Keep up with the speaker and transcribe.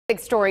Big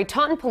story.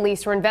 Taunton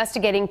police are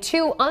investigating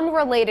two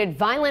unrelated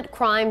violent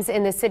crimes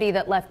in the city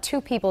that left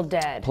two people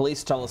dead.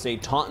 Police tell us a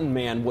Taunton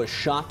man was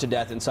shot to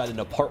death inside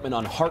an apartment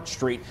on Morton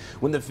Street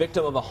when the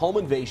victim of a home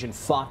invasion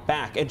fought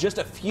back. And just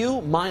a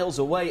few miles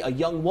away, a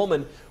young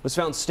woman was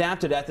found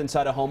stabbed to death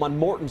inside a home on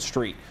Morton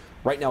Street.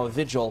 Right now, a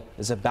vigil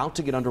is about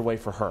to get underway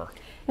for her.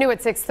 New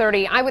at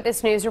 6:30,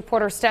 Eyewitness News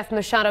reporter Steph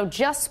Machado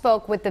just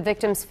spoke with the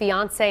victim's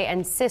fiance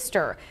and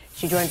sister.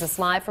 She joins us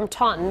live from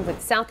Taunton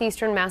with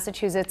Southeastern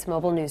Massachusetts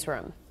Mobile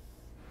Newsroom.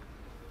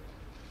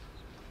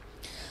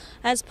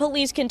 As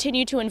police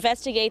continue to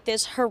investigate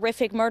this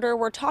horrific murder,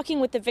 we're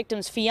talking with the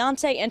victim's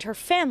fiance and her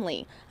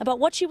family about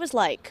what she was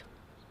like.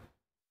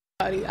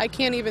 I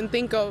can't even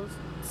think of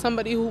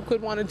somebody who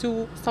could want to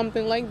do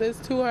something like this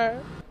to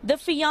her. The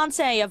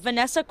fiance of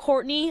Vanessa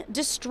Courtney,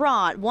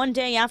 distraught one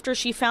day after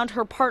she found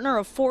her partner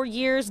of 4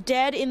 years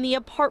dead in the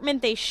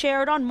apartment they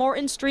shared on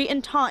Morton Street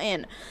in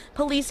Taunton.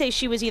 Police say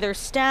she was either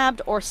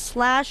stabbed or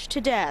slashed to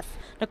death.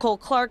 Nicole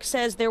Clark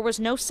says there was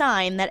no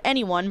sign that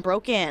anyone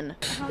broke in.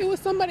 It was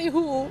somebody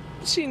who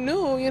she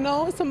knew,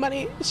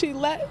 she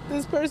let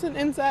this person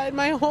inside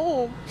my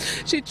home.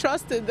 She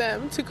trusted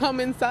them to come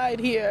inside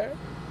here.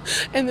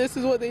 And this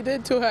is what they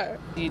did to her.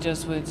 She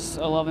just was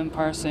a loving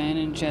person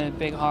and she had a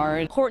big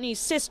heart. Courtney's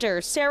sister,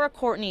 Sarah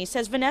Courtney,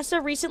 says Vanessa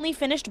recently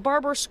finished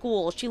barber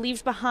school. She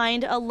leaves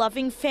behind a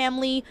loving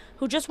family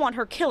who just want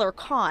her killer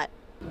caught.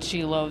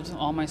 She loved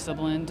all my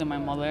siblings and my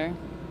mother.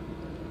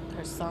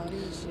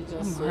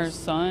 Her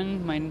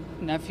son, my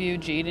nephew,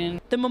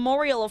 Jaden. The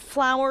memorial of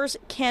flowers,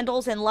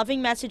 candles, and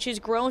loving messages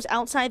grows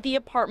outside the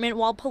apartment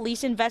while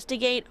police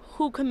investigate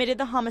who committed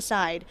the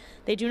homicide.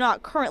 They do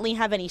not currently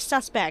have any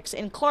suspects,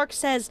 and Clark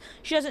says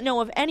she doesn't know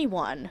of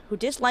anyone who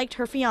disliked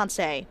her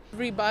fiance.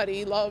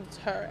 Everybody loved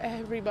her.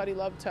 Everybody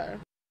loved her.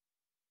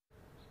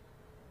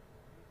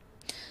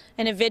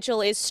 And a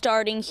vigil is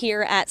starting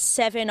here at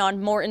 7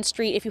 on Morton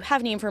Street. If you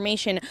have any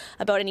information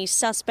about any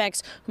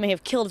suspects who may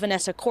have killed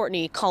Vanessa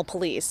Courtney, call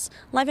police.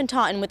 Live in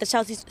Taunton with the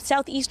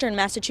Southeastern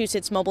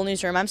Massachusetts Mobile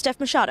Newsroom, I'm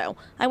Steph Machado,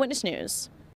 Eyewitness News.